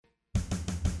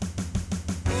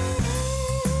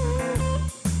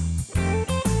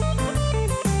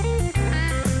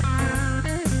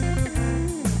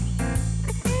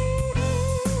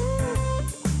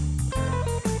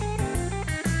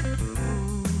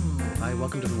Hi,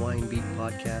 welcome to the Wine Beat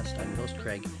podcast. I'm your host,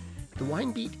 Craig. The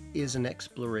Wine Beat is an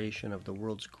exploration of the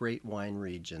world's great wine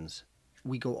regions.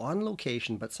 We go on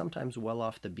location, but sometimes well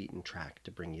off the beaten track to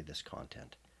bring you this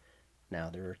content. Now,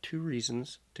 there are two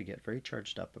reasons to get very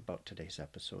charged up about today's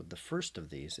episode. The first of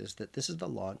these is that this is the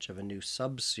launch of a new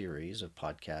sub-series of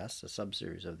podcasts, a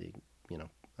sub-series of the,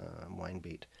 Wine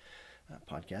Beat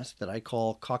podcast that I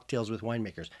call Cocktails with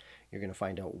Winemakers. You're going to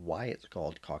find out why it's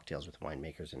called Cocktails with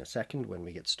Winemakers in a second when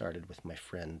we get started with my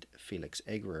friend Felix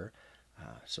Egerer.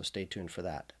 So stay tuned for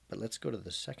that. But let's go to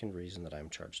the second reason that I'm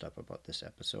charged up about this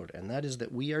episode, and that is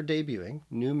that we are debuting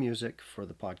new music for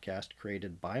the podcast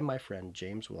created by my friend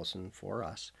James Wilson for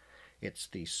us. It's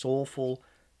the soulful,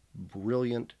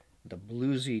 brilliant, the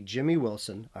bluesy Jimmy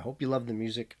Wilson. I hope you love the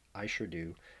music. I sure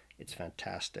do. It's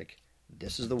fantastic.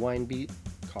 This is the Wine Beat,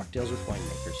 Cocktails with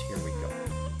Winemakers. Here we go.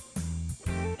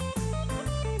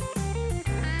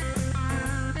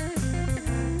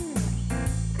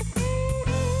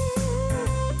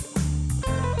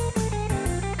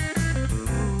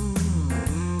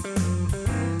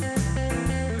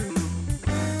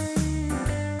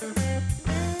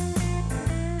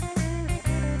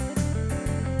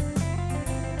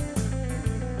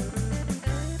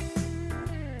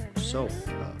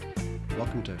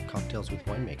 Welcome to Cocktails with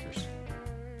Winemakers.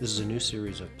 This is a new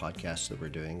series of podcasts that we're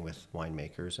doing with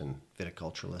winemakers and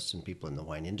viticulturalists and people in the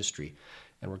wine industry,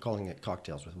 and we're calling it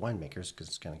Cocktails with Winemakers because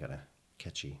it's kind of got a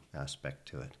catchy aspect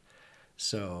to it.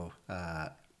 So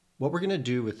what we're going to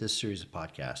do with this series of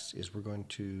podcasts is we're going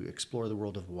to explore the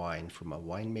world of wine from a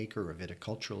winemaker, a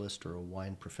viticulturalist, or a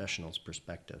wine professional's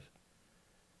perspective.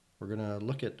 We're going to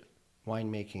look at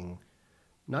winemaking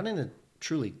not in a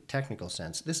truly technical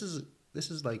sense. This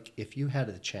is like if you had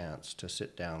a chance to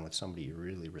sit down with somebody you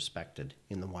really respected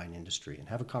in the wine industry and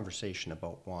have a conversation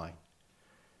about wine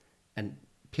and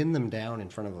pin them down in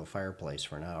front of a fireplace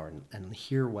for an hour and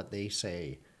hear what they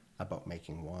say about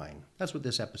making wine. That's what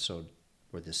this episode,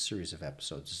 or this series of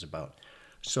episodes, is about.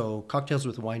 So Cocktails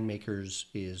with Winemakers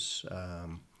is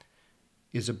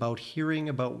about hearing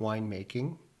about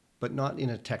winemaking, but not in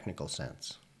a technical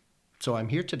sense. So I'm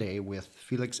here today with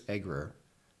Felix Egerer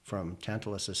from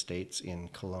Tantalus Estates in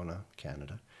Kelowna,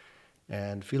 Canada.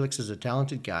 And Felix is a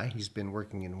talented guy. He's been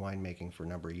working in winemaking for a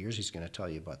number of years. He's going to tell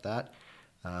you about that.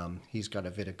 He's got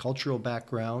a viticultural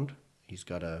background. He's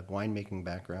got a winemaking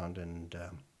background. And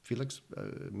Felix,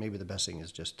 maybe the best thing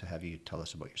is just to have you tell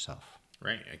us about yourself.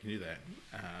 Right, I can do that.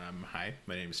 Hi,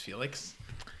 my name is Felix.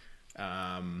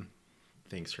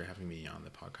 Thanks for having me on the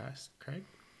podcast, Craig.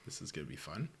 This is going to be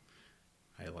fun.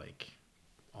 I like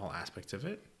all aspects of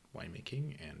it.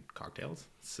 Winemaking and cocktails,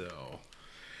 so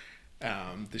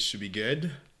this should be good.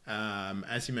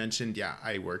 As you mentioned,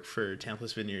 I work for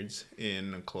Tantalus Vineyards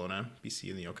in Kelowna, BC,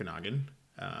 in the Okanagan,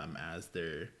 as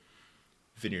their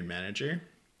vineyard manager.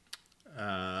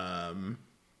 I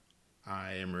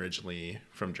am originally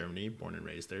from Germany, born and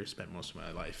raised there, spent most of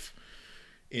my life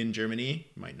in Germany.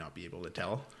 Might not be able to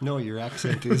tell. No, your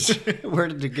accent is, where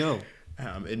did it go?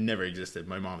 It never existed.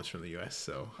 My mom is from the U.S.,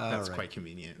 so that's right. quite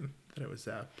convenient that I was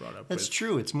brought up That's with.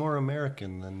 true. It's more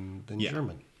American than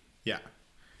German. Yeah.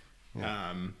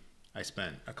 I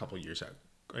spent a couple years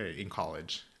in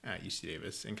college at UC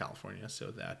Davis in California,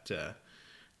 so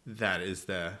that is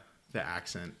the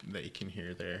accent that you can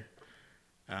hear there.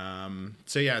 As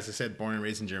I said, born and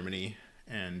raised in Germany,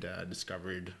 and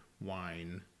discovered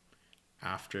wine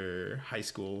after high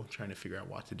school, trying to figure out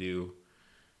what to do.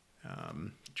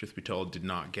 Truth be told, did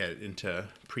not get into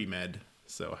pre-med,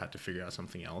 so had to figure out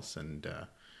something else, and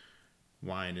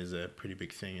wine is a pretty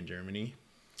big thing in Germany.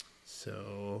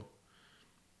 So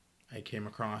I came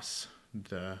across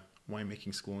the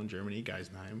winemaking school in Germany,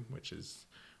 Geisenheim, which is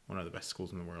one of the best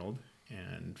schools in the world,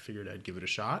 and figured I'd give it a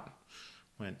shot.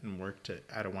 Went and worked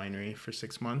at a winery for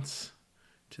 6 months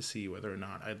to see whether or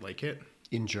not I'd like it.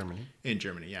 In Germany? In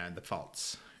Germany, yeah, in the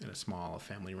Pfalz, in a small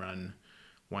family-run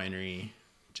winery,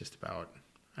 just about,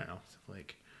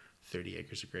 30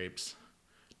 acres of grapes.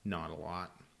 Not a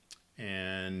lot.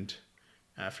 And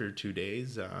after 2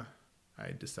 days,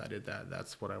 I decided that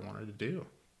that's what I wanted to do.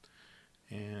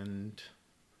 And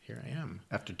here I am.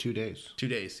 After 2 days? 2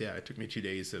 days, yeah. It took me 2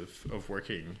 days of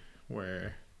working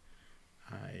where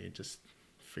I just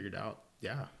figured out,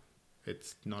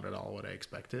 it's not at all what I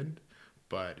expected,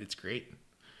 but it's great.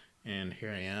 And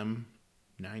here I am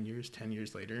 10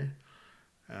 years later,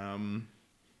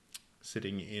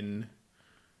 sitting in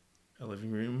a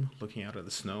living room looking out at the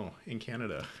snow in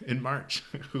Canada in March.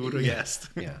 Who would have guessed?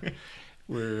 Yeah.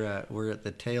 We're at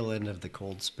the tail end of the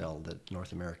cold spell that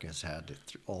North America has had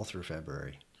all through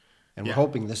February. And we're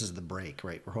hoping this is the break,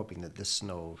 right? We're hoping that this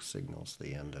snow signals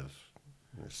the end of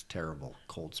this terrible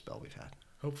cold spell we've had.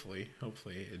 Hopefully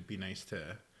it'd be nice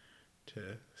to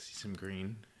see some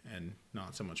green and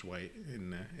not so much white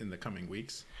in the coming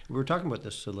weeks. We were talking about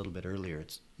this a little bit earlier.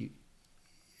 It's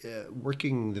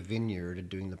working the vineyard and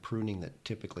doing the pruning that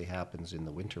typically happens in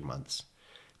the winter months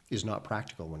is not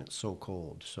practical when it's so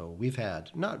cold. So we've had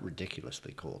not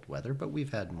ridiculously cold weather, but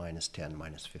we've had -10,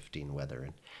 -15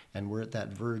 weather, and we're at that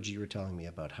verge you were telling me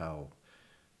about how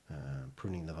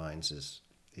pruning the vines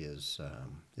is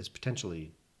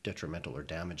potentially detrimental or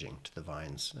damaging to the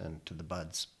vines and to the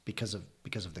buds because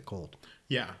of the cold.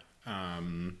 Yeah,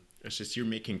 it's just you're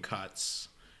making cuts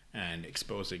and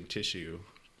exposing tissue,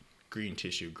 green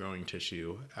tissue, growing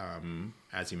tissue,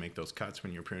 as you make those cuts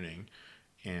when you're pruning,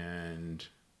 and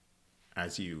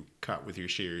as you cut with your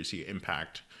shears, you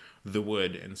impact the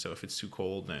wood, and so if it's too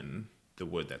cold, then the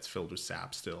wood that's filled with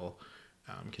sap still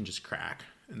can just crack.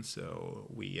 And so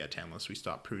we at Tantalus, we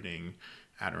stop pruning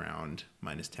at around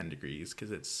 -10 degrees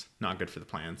because it's not good for the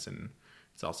plants, and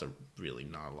it's also really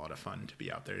not a lot of fun to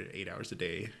be out there 8 hours a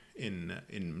day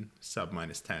in sub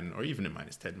 -10 or even in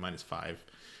 -10, -5,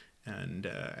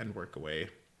 and work away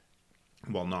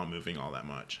while not moving all that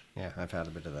much. Yeah, I've had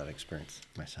a bit of that experience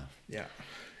myself. Yeah.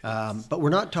 But we're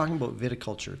not talking about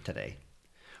viticulture today.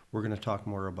 We're going to talk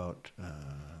more about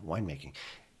winemaking.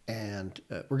 And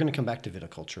we're going to come back to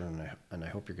viticulture, and I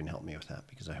hope you're going to help me with that,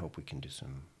 because I hope we can do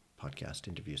some podcast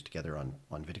interviews together on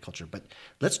viticulture. But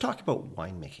let's talk about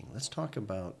winemaking. Let's talk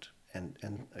about,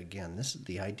 and again,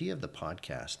 the idea of the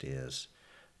podcast is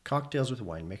cocktails with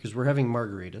winemakers. We're having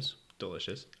margaritas.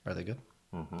 Delicious. Are they good?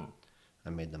 Mm-hmm. I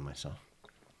made them myself.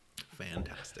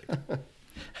 Fantastic.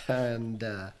 And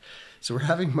so we're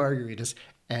having margaritas,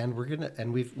 and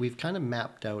we've kind of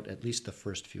mapped out at least the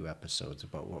first few episodes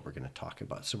about what we're going to talk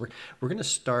about. So we're going to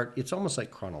start. It's almost like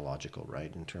chronological,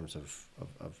 right, in terms of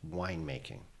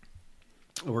winemaking.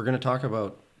 We're going to talk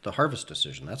about the harvest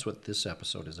decision. That's what this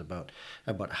episode is about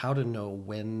how to know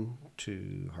when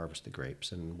to harvest the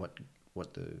grapes and what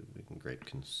the grape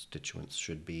constituents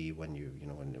should be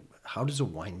how does a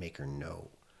winemaker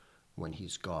know when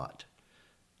he's got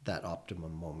that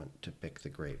optimum moment to pick the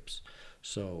grapes.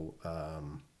 So,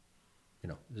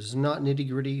 this is not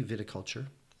nitty-gritty viticulture,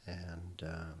 and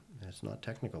it's not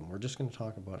technical. We're just going to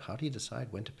talk about how do you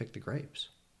decide when to pick the grapes.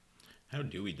 How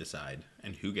do we decide,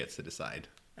 and who gets to decide?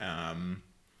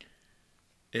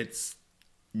 It's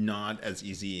not as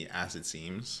easy as it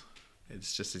seems.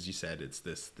 It's just, as you said, it's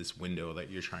this window that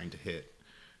you're trying to hit,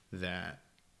 that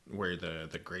where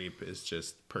the grape is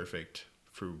just perfect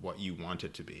for what you want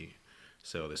it to be.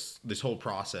 So this whole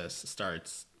process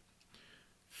starts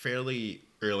fairly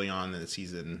early on in the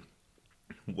season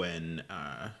when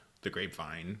the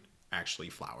grapevine actually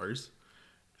flowers.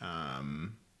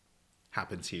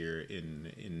 Happens here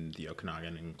in the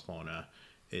Okanagan and Kelowna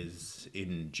is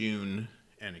in June,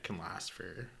 and it can last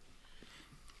for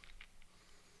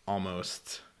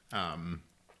almost from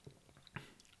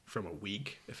a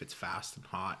week if it's fast and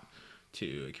hot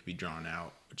to it could be drawn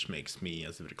out, which makes me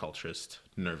as a viticulturist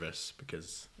nervous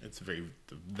because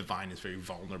the vine is very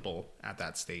vulnerable at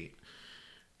that state.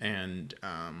 And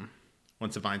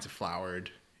once the vines have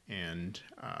flowered and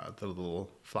the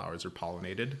little flowers are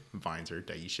pollinated, vines are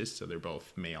dioecious, so they're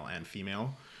both male and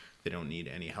female. They don't need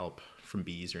any help from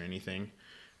bees or anything.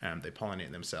 They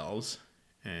pollinate themselves,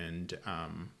 and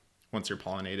once they're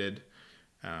pollinated,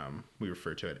 we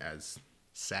refer to it as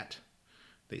set.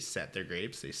 They set their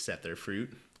grapes, they set their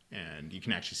fruit, and you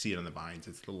can actually see it on the vines.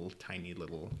 It's tiny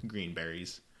little green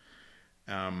berries.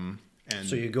 And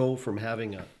so you go from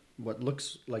having what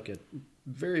looks like a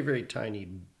very, very tiny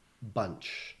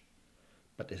bunch,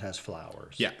 but it has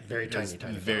flowers. Yeah, very tiny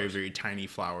very, flowers. very tiny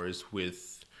flowers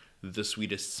with the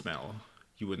sweetest smell.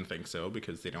 You wouldn't think so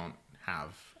because they don't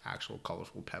have actual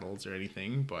colorful petals or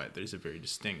anything, but there's a very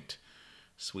distinct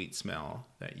sweet smell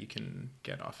that you can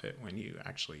get off it when you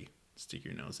actually stick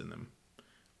your nose in them,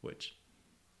 which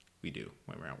we do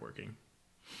when we're out working.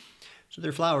 So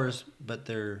they're flowers, but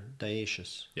they're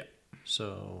dioecious. Yeah.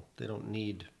 So they don't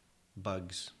need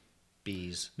bugs,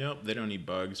 bees. Nope, they don't need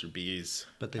bugs or bees.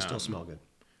 But they still smell good.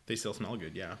 They still smell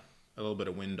good, yeah. A little bit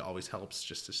of wind always helps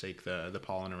just to shake the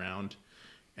pollen around,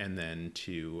 and then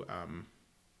to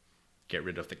get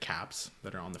rid of the caps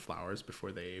that are on the flowers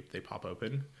before they pop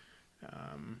open.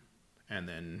 And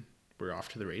then we're off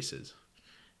to the races.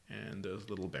 And those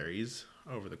little berries,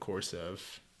 over the course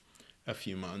of a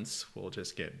few months, will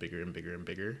just get bigger and bigger and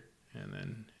bigger, and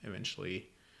then eventually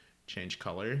change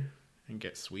color and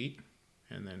get sweet.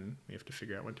 And then we have to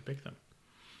figure out when to pick them.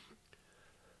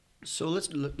 So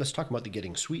let's talk about the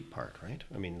getting sweet part, right?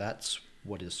 I mean, that's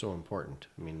what is so important.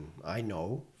 I mean, I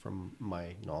know from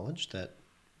my knowledge that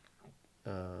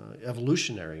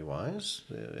evolution-wise,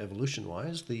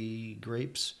 the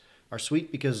grapes are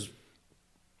sweet because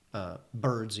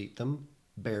birds eat them,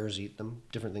 bears eat them,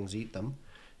 different things eat them,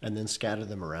 and then scatter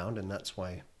them around, and that's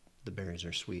why the berries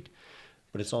are sweet.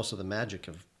 But it's also the magic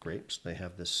of grapes. They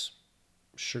have this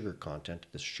sugar content,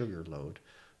 this sugar load.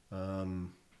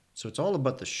 So it's all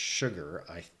about the sugar,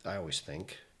 I always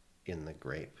think, in the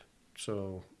grape.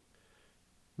 So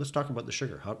let's talk about the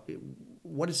sugar.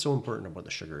 What is so important about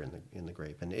the sugar in the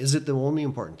grape? And is it the only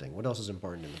important thing? What else is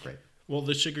important in the grape? Well,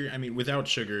 the sugar, I mean, without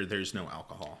sugar, there's no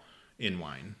alcohol in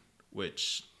wine,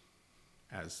 which,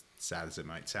 as sad as it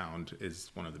might sound,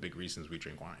 is one of the big reasons we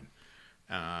drink wine.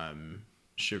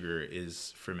 Sugar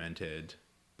is fermented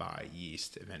by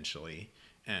yeast eventually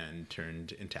and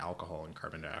turned into alcohol and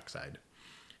carbon dioxide.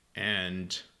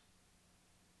 And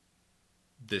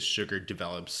this sugar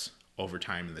develops over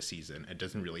time in the season. It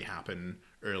doesn't really happen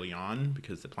early on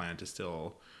because the plant is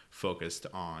still focused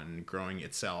on growing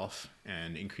itself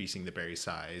and increasing the berry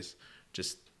size,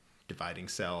 just dividing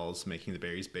cells, making the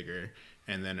berries bigger.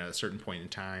 And then at a certain point in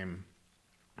time,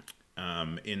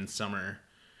 in summer,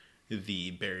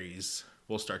 the berries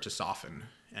will start to soften,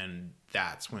 and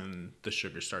that's when the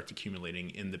sugar starts accumulating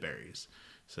in the berries.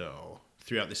 So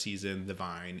throughout the season, the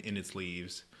vine in its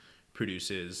leaves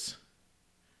produces,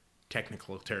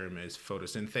 technical term is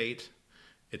photosynthate.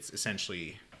 It's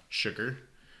essentially sugar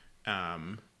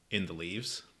in the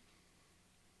leaves.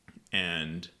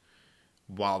 And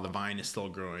while the vine is still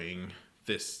growing,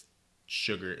 this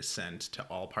sugar is sent to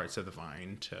all parts of the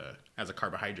vine as a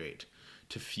carbohydrate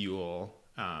to fuel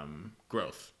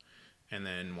growth. And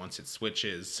then once it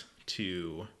switches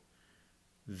to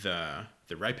the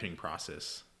ripening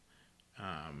process,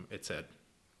 it's at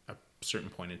a certain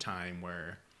point in time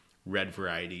where red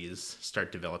varieties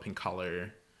start developing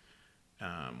color.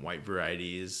 White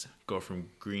varieties go from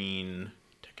green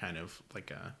to kind of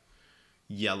like a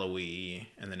yellowy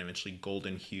and then eventually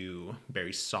golden hue.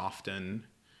 Berries soften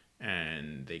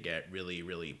and they get really,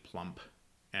 really plump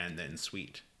and then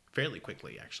sweet fairly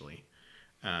quickly, actually.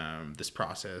 This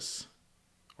process,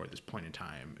 or this point in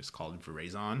time, is called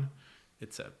veraison.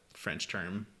 It's a French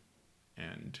term,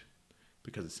 and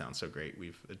because it sounds so great,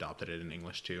 we've adopted it in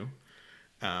English too.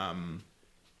 And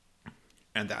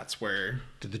that's where...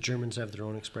 Do the Germans have their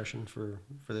own expression for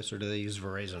this, or do they use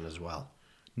veraison as well?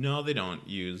 No, they don't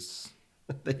use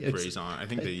veraison. I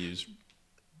think they use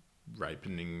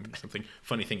ripening something.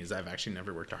 Funny thing is, I've actually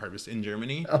never worked a harvest in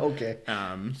Germany. Oh, okay.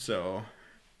 So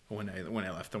when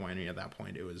I left the winery at that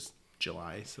point, it was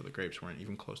July, so the grapes weren't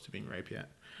even close to being ripe yet.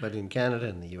 But in Canada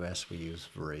and the U.S., we use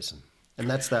veraison. And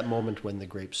that's that moment when the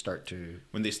grapes start to...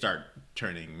 When they start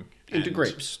turning... Into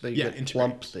grapes. They get into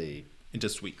plump. Grapes. Into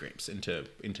sweet grapes,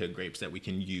 into grapes that we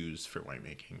can use for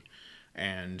winemaking.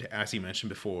 And as you mentioned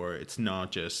before, it's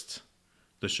not just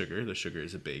the sugar. The sugar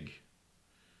is a big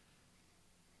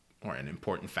or an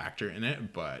important factor in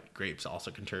it, but grapes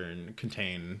also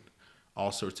contain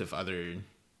all sorts of other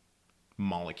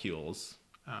molecules,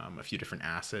 a few different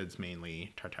acids,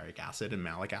 mainly tartaric acid and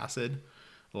malic acid,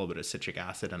 a little bit of citric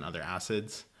acid and other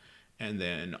acids, and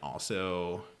then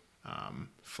also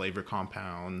flavor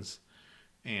compounds.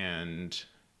 And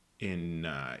in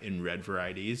red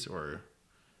varieties or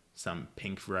some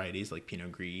pink varieties like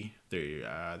Pinot Gris,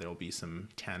 there'll be some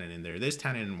tannin in there. There's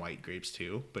tannin in white grapes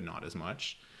too, but not as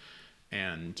much.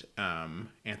 And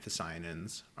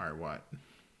anthocyanins are what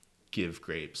give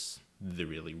grapes the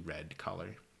really red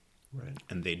color. Right.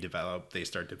 And they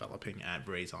start developing at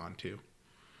veraison too.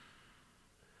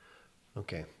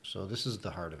 Okay, so this is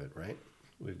the heart of it, right?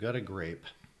 We've got a grape.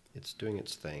 It's doing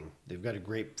its thing. They've got a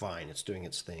grapevine. It's doing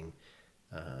its thing.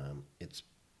 It's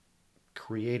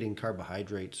creating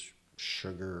carbohydrates,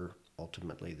 sugar,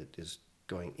 ultimately, that is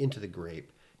going into the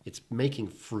grape. It's making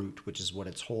fruit, which is what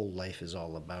its whole life is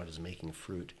all about, is making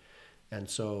fruit. And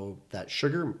so that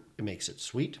sugar makes it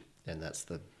sweet, and that's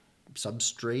the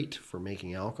substrate for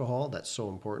making alcohol. That's so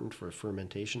important for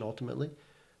fermentation, ultimately.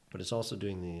 But it's also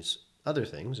doing these other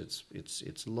things.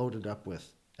 It's loaded up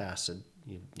with acid.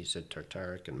 You said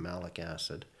tartaric and malic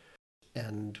acid.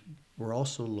 And we're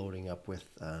also loading up with,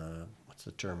 what's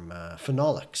the term,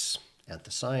 phenolics,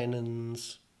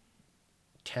 anthocyanins,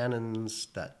 tannins,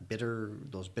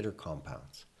 those bitter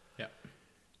compounds. Yeah.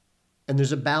 And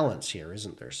there's a balance here,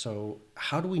 isn't there? So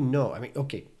how do we know? I mean,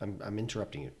 okay, I'm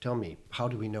interrupting you. Tell me, how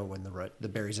do we know when the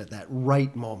berry's at that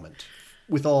right moment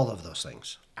with all of those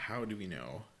things? How do we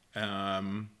know?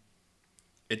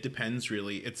 It depends,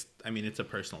 really. It's a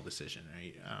personal decision,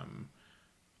 right?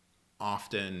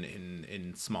 Often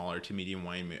in smaller to medium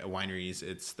wineries,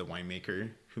 it's the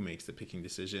winemaker who makes the picking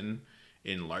decision.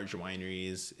 In larger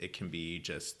wineries, it can be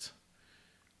just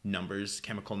numbers,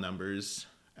 chemical numbers.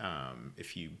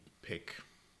 If you pick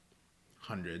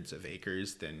hundreds of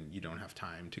acres, then you don't have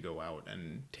time to go out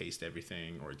and taste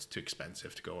everything, or it's too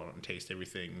expensive to go out and taste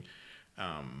everything.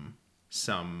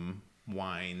 Some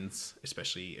wines,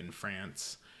 especially in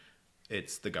France,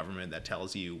 it's the government that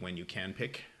tells you when you can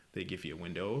pick. They give you a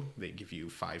window. They give you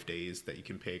 5 days that you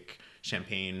can pick.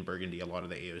 Champagne, Burgundy, a lot of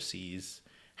the AOCs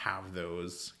have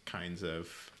those kinds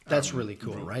of That's really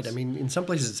cool, rules. right? I mean, in some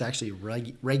places it's actually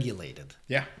regulated.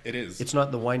 Yeah, it is. It's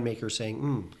not the winemaker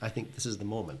saying, I think this is the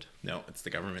moment. No, it's the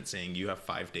government saying you have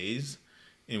 5 days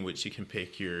in which you can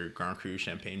pick your Grand Cru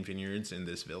Champagne vineyards in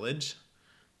this village.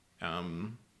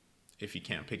 If you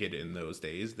can't pick it in those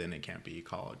days, then it can't be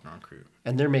called Grand Cru.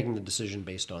 And they're making the decision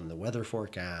based on the weather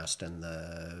forecast and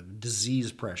the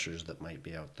disease pressures that might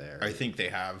be out there. I think they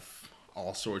have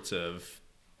all sorts of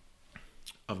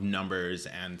numbers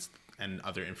and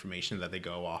other information that they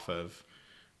go off of.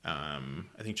 I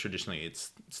think traditionally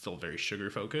it's still very sugar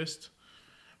focused.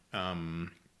 But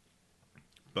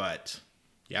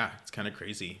yeah, it's kind of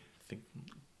crazy. I think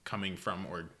coming from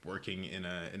or working in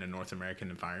a North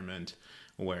American environment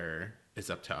where it's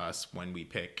up to us when we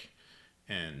pick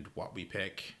and what we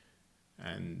pick,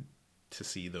 and to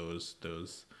see those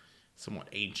somewhat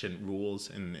ancient rules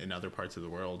in other parts of the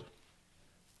world.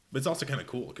 But it's also kind of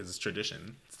cool because it's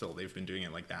tradition. Still, they've been doing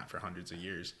it like that for hundreds of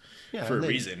years for a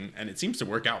reason, and it seems to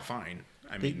work out fine.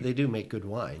 I mean, they do make good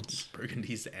wines.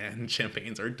 Burgundies and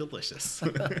champagnes are delicious.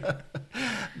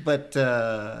 But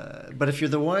if you're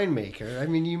the winemaker, I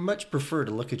mean, you much prefer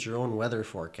to look at your own weather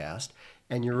forecast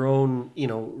and your own,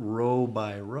 row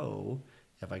by row.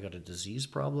 Have I got a disease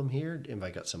problem here? Have I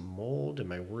got some mold?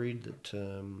 Am I worried that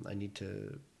I need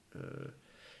to,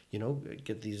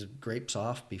 get these grapes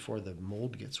off before the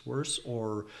mold gets worse,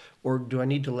 or do I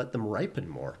need to let them ripen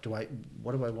more?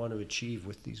 What do I want to achieve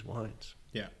with these wines?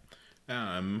 Yeah.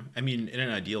 I mean, in an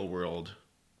ideal world,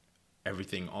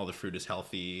 all the fruit is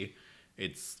healthy.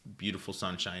 It's beautiful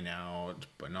sunshine out,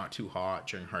 but not too hot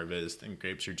during harvest, and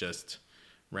grapes are just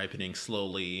ripening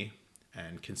slowly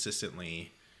and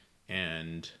consistently,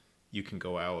 and you can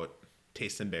go out,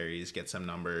 taste some berries, get some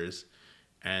numbers,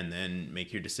 and then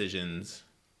make your decisions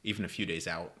even a few days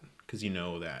out, because you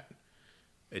know that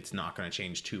it's not going to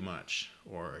change too much,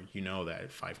 or you know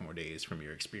that 5 more days from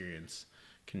your experience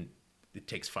it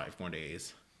takes 5 more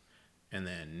days, and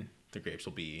then the grapes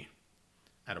will be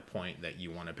at a point that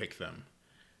you want to pick them.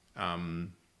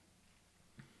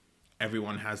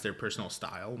 Everyone has their personal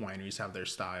style. Wineries have their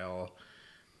style.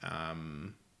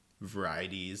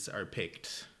 Varieties are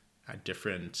picked at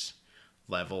different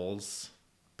levels.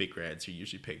 Big reds are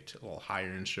usually picked a little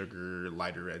higher in sugar.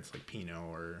 Lighter reds like Pinot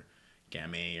or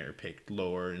Gamay are picked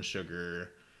lower in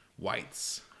sugar.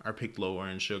 Whites are picked lower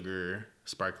in sugar.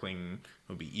 Sparkling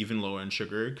will be even lower in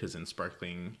sugar, because in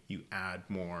sparkling you add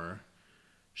more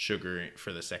sugar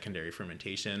for the secondary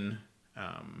fermentation.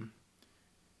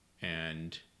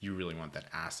 And you really want that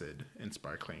acid in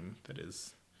sparkling. That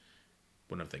is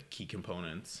one of the key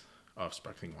components of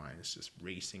sparkling wine. It's just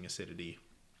racing acidity.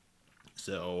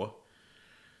 So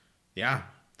yeah,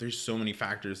 there's so many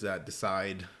factors that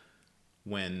decide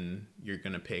when you're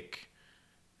going to pick,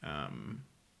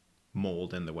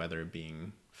 mold and the weather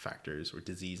being factors, or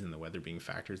disease and the weather being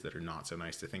factors that are not so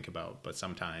nice to think about. But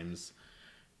sometimes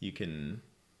you can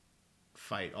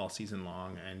fight all season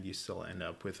long and you still end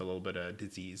up with a little bit of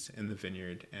disease in the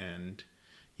vineyard, and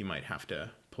you might have to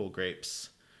pull grapes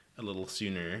a little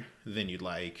sooner than you'd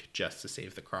like just to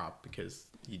save the crop, because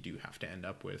you do have to end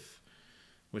up with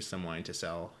some wine to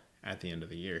sell at the end of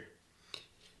the year.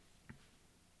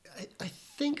 I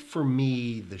think for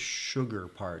me, the sugar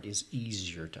part is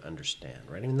easier to understand,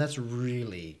 right? I mean, that's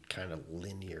really kind of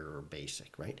linear or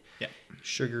basic, right? Yeah.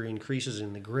 Sugar increases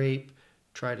in the grape.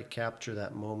 Try to capture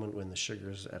that moment when the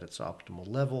sugar's at its optimal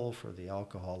level for the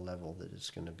alcohol level that is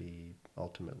going to be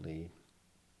ultimately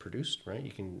produced, right?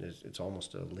 It's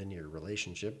almost a linear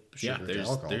relationship. Sugar to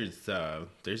alcohol.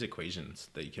 There's equations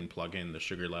that you can plug in the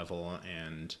sugar level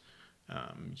and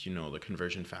the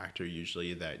conversion factor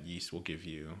usually that yeast will give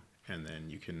you, and then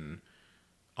you can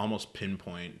almost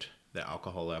pinpoint the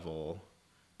alcohol level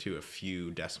to a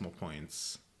few decimal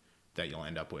points that you'll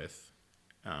end up with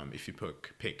if you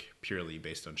pick purely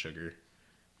based on sugar.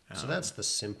 So that's the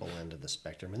simple end of the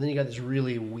spectrum. And then you got this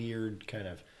really weird kind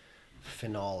of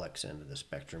phenolics end of the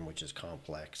spectrum, which is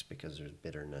complex because there's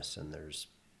bitterness and there's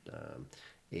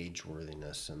age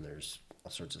worthiness and there's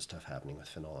all sorts of stuff happening with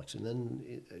phenolics. And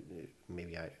then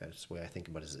that's the way I think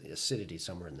about it, is acidity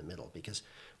somewhere in the middle, because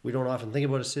we don't often think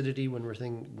about acidity when we're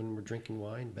drinking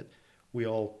wine, but we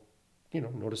all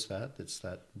notice that. It's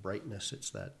that brightness,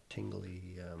 it's that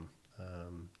tingly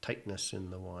tightness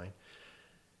in the wine.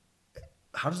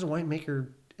 How does a winemaker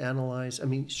analyze? I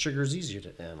mean, sugar is easier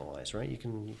to analyze, right? You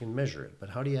can measure it, but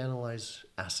how do you analyze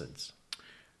acids?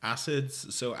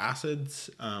 Acids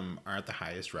are at the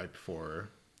highest right before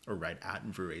or right at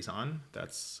veraison.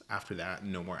 That's after that,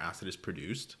 no more acid is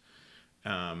produced,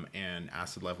 and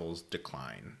acid levels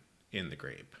decline in the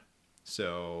grape.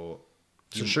 So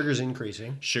So sugar's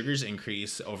increasing. sugars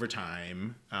increase over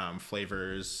time.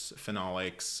 Flavors,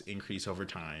 phenolics increase over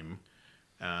time.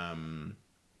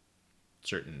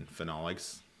 Certain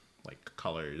phenolics, like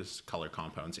color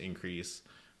compounds increase,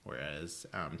 whereas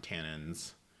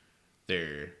tannins,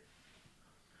 they're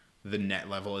the net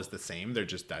level is the same. They're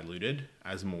just diluted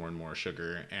as more and more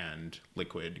sugar and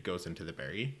liquid goes into the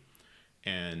berry.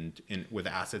 And with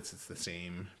acids, it's the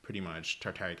same. Pretty much,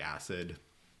 tartaric acid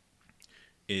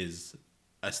is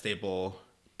a stable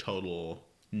total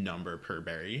number per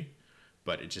berry,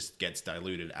 but it just gets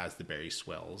diluted as the berry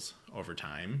swells over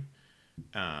time.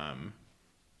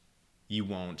 You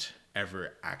won't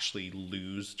ever actually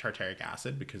lose tartaric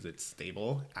acid because it's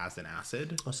stable as an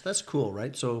acid. Oh, so that's cool,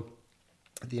 right? So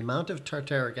the amount of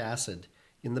tartaric acid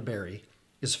in the berry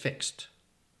is fixed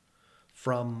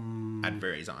from At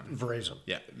veraison. veraison.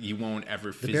 Yeah, you won't ever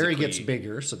The physically... berry gets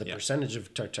bigger, so the Yeah. percentage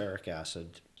of tartaric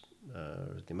acid,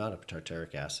 the amount of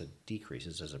tartaric acid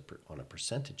decreases on a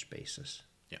percentage basis,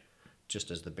 Yeah, just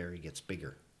as the berry gets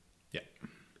bigger. yeah.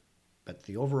 But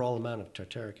the overall amount of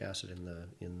tartaric acid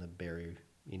in the berry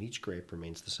in each grape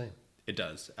remains the same. It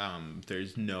does.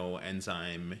 There's no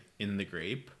enzyme in the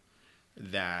grape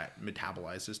that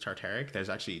metabolizes tartaric. There's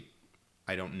actually,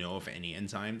 I don't know of any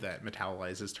enzyme that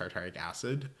metabolizes tartaric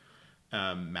acid.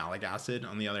 Malic acid,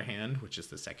 on the other hand, which is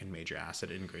the second major acid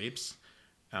in grapes,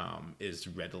 is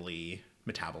readily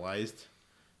metabolized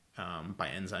by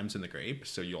enzymes in the grape.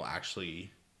 So you'll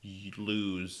actually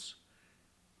lose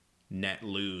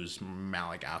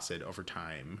malic acid over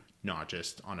time, not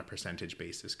just on a percentage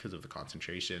basis because of the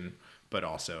concentration, but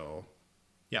also,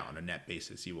 yeah, on a net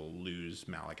basis, you will lose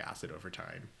malic acid over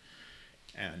time.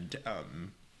 And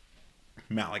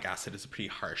malic acid is a pretty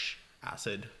harsh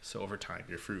acid, so over time,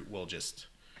 your fruit will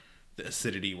the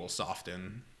acidity will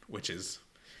soften, which is,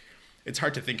 it's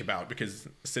hard to think about because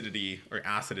acidity or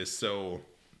acid is so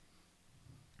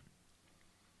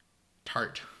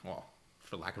tart. Well,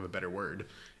 for lack of a better word,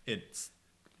 it's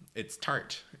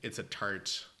tart. It's a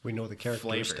tart. We know the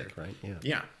characteristic, flavor. right? Yeah.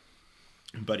 Yeah.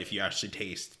 But if you actually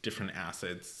taste different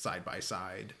acids side by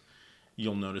side,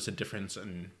 you'll notice a difference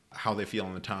in how they feel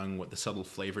on the tongue, what the subtle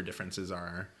flavor differences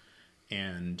are.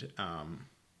 And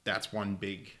that's one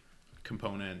big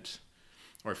component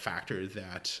or factor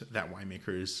that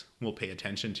winemakers will pay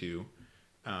attention to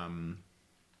when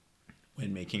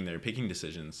making their picking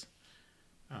decisions.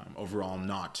 Overall,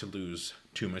 not to lose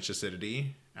too much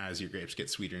acidity. As your grapes get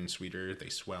sweeter and sweeter, they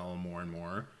swell more and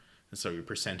more. And so your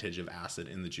percentage of acid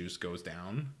in the juice goes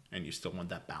down, and you still want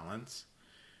that balance.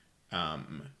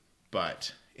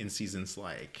 But in seasons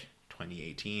like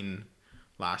 2018,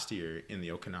 last year in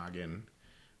the Okanagan,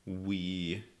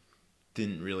 we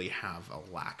didn't really have a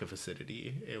lack of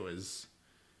acidity. It was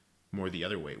more the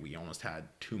other way. We almost had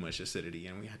too much acidity,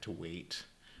 and we had to wait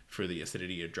for the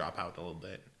acidity to drop out a little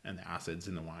bit. And the acids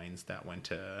in the wines that went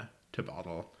to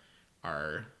bottle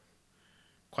are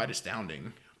quite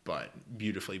astounding, but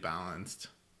beautifully balanced.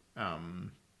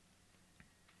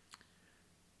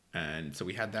 And so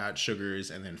we had that,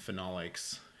 sugars, and then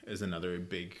phenolics is another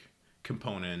big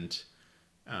component.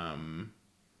 A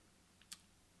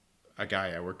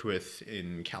guy I worked with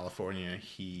in California,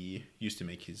 he used to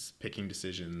make his picking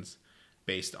decisions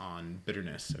based on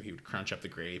bitterness. So he would crunch up the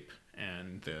grape,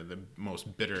 and the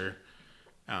most bitter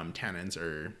tannins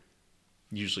are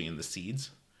usually in the seeds.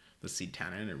 The seed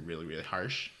tannin are really, really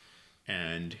harsh.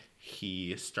 And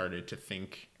he started to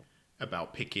think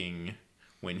about picking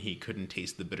when he couldn't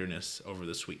taste the bitterness over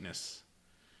the sweetness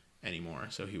anymore.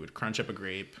 So he would crunch up a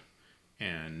grape,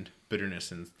 and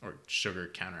bitterness or sugar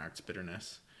counteracts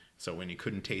bitterness. So when he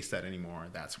couldn't taste that anymore,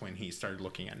 that's when he started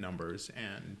looking at numbers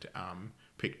and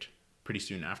picked pretty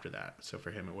soon after that. So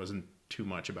for him, it wasn't too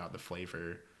much about the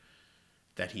flavor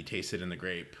that he tasted in the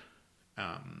grape,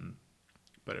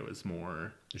 but it was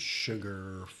more The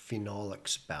sugar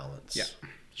phenolics balance. Yeah,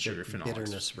 sugar phenolics.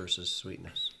 Bitterness versus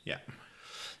sweetness. Yeah,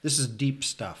 This is deep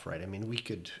stuff, right? I mean, we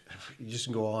could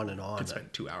just go on and on. could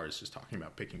spend 2 hours just talking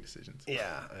about picking decisions.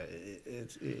 Yeah,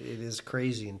 it is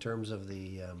crazy in terms of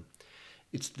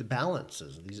it's the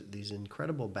balances, these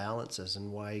incredible balances,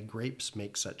 and why grapes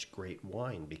make such great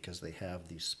wine, because they have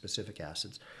these specific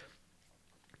acids.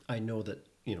 I know that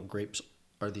grapes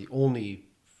are the only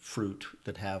fruit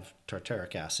that have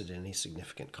tartaric acid in any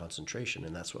significant concentration,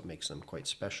 and that's what makes them quite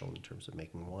special in terms of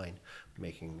making wine,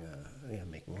 making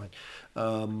wine.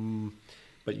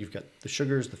 But you've got the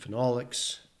sugars, the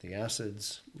phenolics, the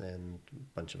acids, and a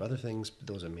bunch of other things. But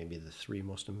those are maybe the three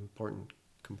most important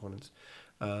components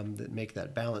that make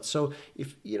that balance. So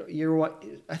if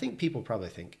I think people probably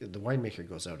think the winemaker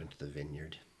goes out into the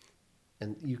vineyard.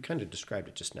 And you kind of described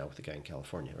it just now with the guy in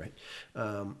California, right?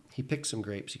 He picks some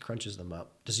grapes, he crunches them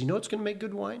up. Does he know it's going to make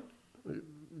good wine?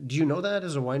 Do you know that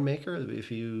as a winemaker?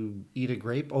 If you eat a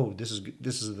grape, oh, this is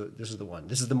the one.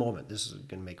 This is the moment. This is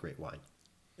going to make great wine.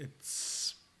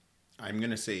 I'm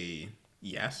gonna say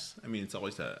yes. I mean, it's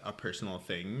always a personal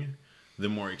thing. The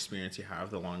more experience you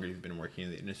have, the longer you've been working in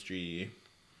the industry,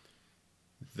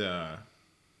 the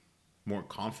more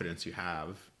confidence you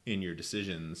have in your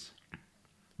decisions,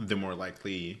 the more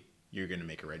likely you're going to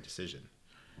make a right decision.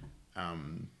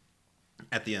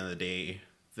 At the end of the day,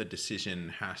 the decision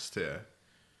has to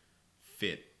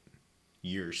fit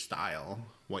your style,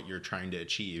 what you're trying to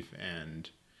achieve. And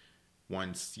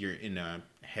once you're in a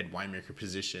head winemaker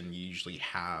position, you usually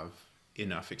have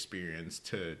enough experience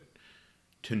to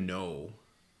know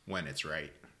when it's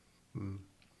right.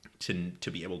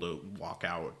 To be able to walk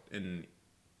out and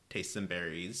taste some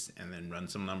berries and then run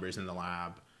some numbers in the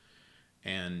lab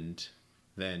and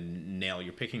then nail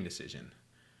your picking decision.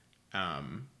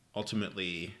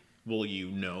 Ultimately, will you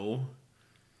know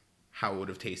how it would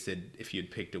have tasted if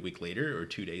you'd picked a week later or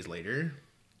 2 days later?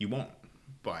 You won't.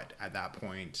 But at that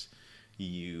point,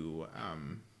 you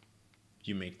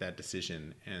make that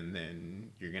decision, and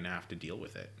then you're going to have to deal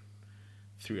with it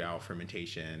throughout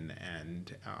fermentation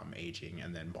and aging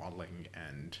and then bottling.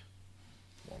 And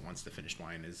well, once the finished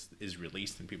wine is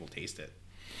released and people taste it.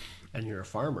 And you're a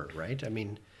farmer, right? I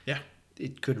mean, yeah,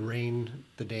 it could rain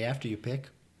the day after you pick,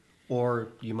 or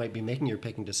you might be making your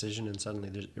picking decision and suddenly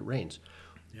it rains.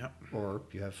 Yeah. Or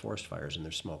you have forest fires and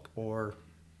there's smoke, or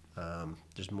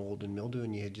there's mold and mildew,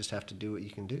 and you just have to do what you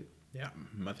can do. Yeah,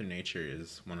 Mother Nature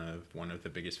is one of the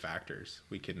biggest factors.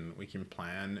 We can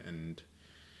plan and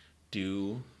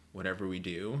do whatever we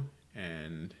do,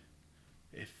 and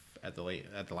if at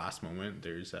the last moment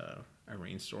there's a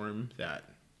rainstorm that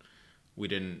we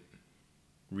didn't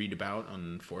read about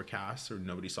on forecasts or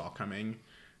nobody saw coming,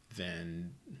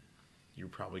 then you're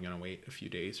probably going to wait a few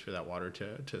days for that water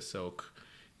to soak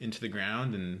into the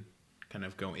ground and kind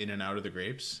of go in and out of the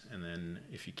grapes. And then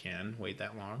if you can wait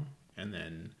that long, and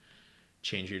then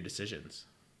change your decisions.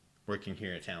 Working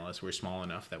here at Tantalus, we're small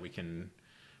enough that we can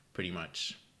pretty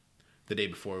much, the day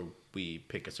before we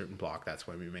pick a certain block, that's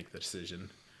when we make the decision.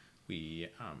 We're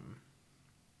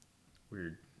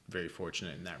very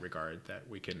fortunate in that regard that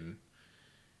we can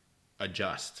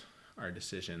adjust our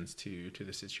decisions to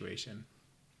the situation.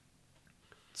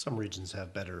 Some regions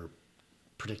have better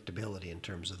predictability in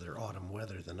terms of their autumn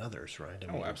weather than others, right?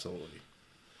 I mean, absolutely.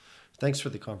 Thanks for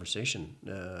the conversation.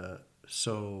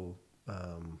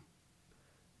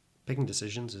 Picking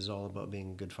decisions is all about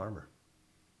being a good farmer.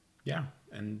 Yeah,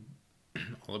 and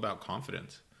all about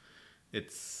confidence.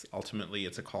 It's ultimately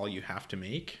a call you have to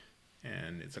make,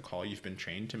 and it's a call you've been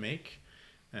trained to make,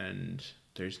 and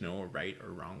there's no right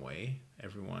or wrong way.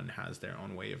 Everyone has their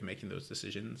own way of making those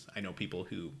decisions. I know people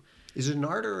who... Is it an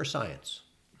art or a science?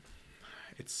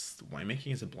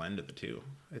 Winemaking is a blend of the two.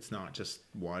 It's not just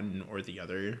one or the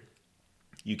other.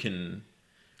 You can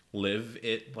live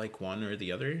it like one or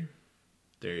the other.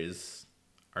 There's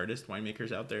artist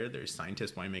winemakers out there, there's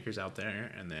scientist winemakers out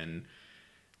there, and then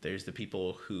there's the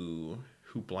people who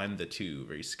blend the two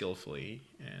very skillfully,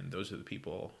 and those are the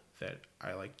people that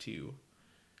I like to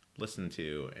listen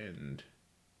to and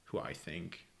who I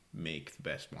think make the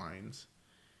best wines.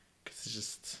 Because it's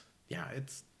just,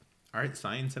 it's art,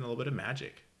 science, and a little bit of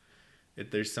magic.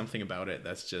 There's something about it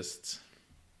that's just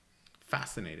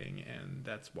fascinating, and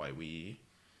that's why we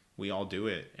all do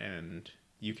it. And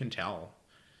you can tell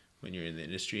when you're in the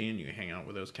industry and you hang out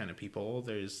with those kind of people,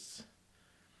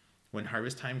 when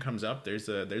harvest time comes up, there's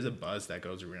a buzz that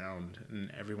goes around,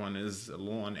 and everyone is a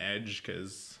little on edge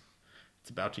because it's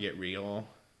about to get real.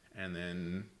 And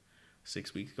then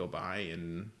 6 weeks go by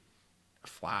in a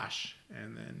flash,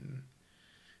 and then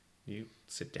you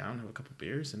sit down, have a couple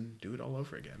beers, and do it all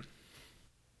over again.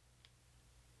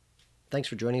 Thanks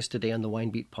for joining us today on the Wine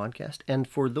Beat podcast. And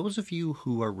for those of you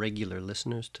who are regular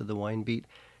listeners to the Wine Beat,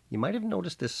 you might have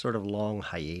noticed this sort of long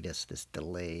hiatus, this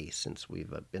delay since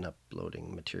we've been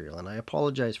uploading material. And I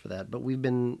apologize for that, but we've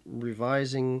been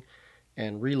revising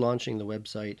and relaunching the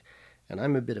website. And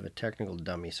I'm a bit of a technical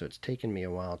dummy, so it's taken me a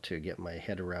while to get my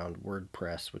head around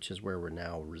WordPress, which is where we're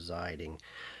now residing.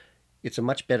 It's a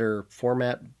much better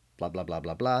format, blah, blah, blah,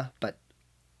 blah, blah. But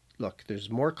look, there's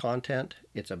more content.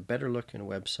 It's a better looking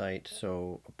website.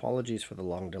 So apologies for the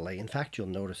long delay. In fact, you'll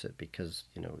notice it because,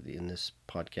 in this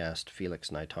podcast, Felix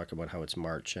and I talk about how it's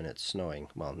March and it's snowing.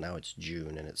 Well, now it's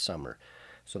June and it's summer.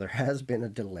 So there has been a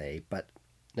delay, but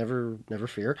never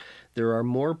fear. There are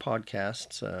more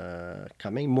podcasts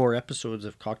coming. More episodes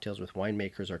of Cocktails with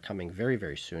Winemakers are coming very,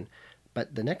 very soon.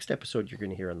 But the next episode you're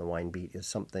going to hear on the Wine Beat is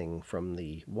something from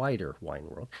the wider wine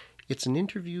world. It's an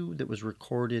interview that was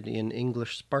recorded in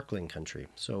English sparkling country.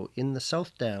 So in the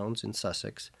South Downs in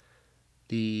Sussex,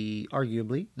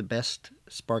 arguably the best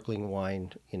sparkling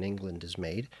wine in England is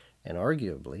made, and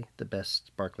arguably the best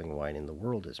sparkling wine in the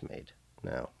world is made.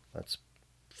 Now, that's a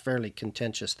fairly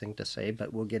contentious thing to say,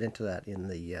 but we'll get into that in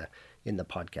the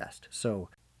podcast. So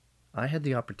I had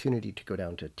the opportunity to go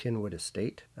down to Tinwood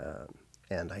Estate,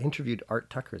 and I interviewed Art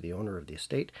Tucker, the owner of the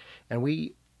estate, and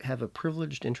we have a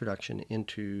privileged introduction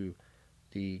into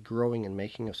the growing and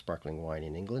making of sparkling wine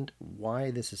in England, why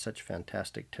this is such a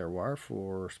fantastic terroir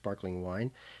for sparkling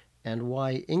wine, and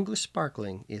why English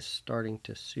sparkling is starting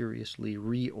to seriously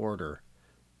reorder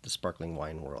the sparkling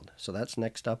wine world. So that's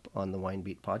next up on the Wine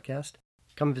Beat podcast.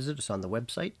 Come visit us on the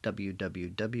website,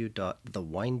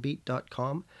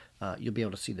 www.thewinebeat.com. You'll be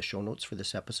able to see the show notes for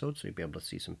this episode, so you'll be able to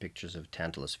see some pictures of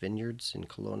Tantalus Vineyards in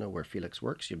Kelowna where Felix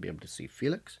works. You'll be able to see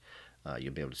Felix.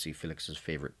 You'll be able to see Felix's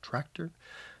favorite tractor.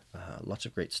 Lots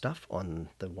of great stuff on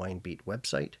the Wine Beat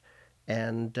website.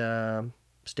 And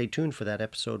stay tuned for that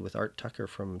episode with Art Tucker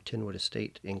from Tinwood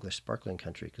Estate, English Sparkling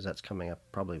Country, because that's coming up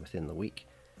probably within the week.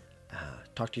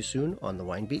 Talk to you soon on the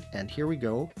Wine Beat. And here we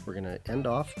go. We're going to end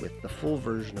off with the full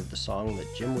version of the song that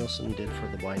Jim Wilson did for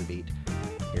the Wine Beat.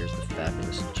 Here's the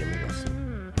fabulous Jimmy Wilson.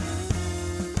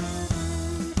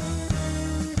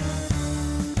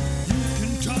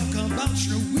 About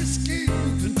your whiskey, you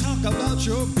can talk about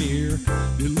your beer.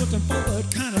 You're looking for that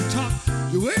kind of talk,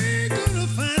 you ain't gonna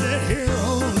find it here.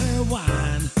 Only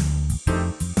wine,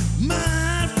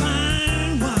 my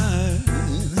fine wine.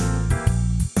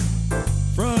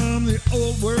 From the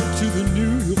old word to the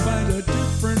new, you'll find a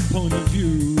different point of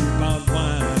view about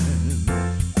wine.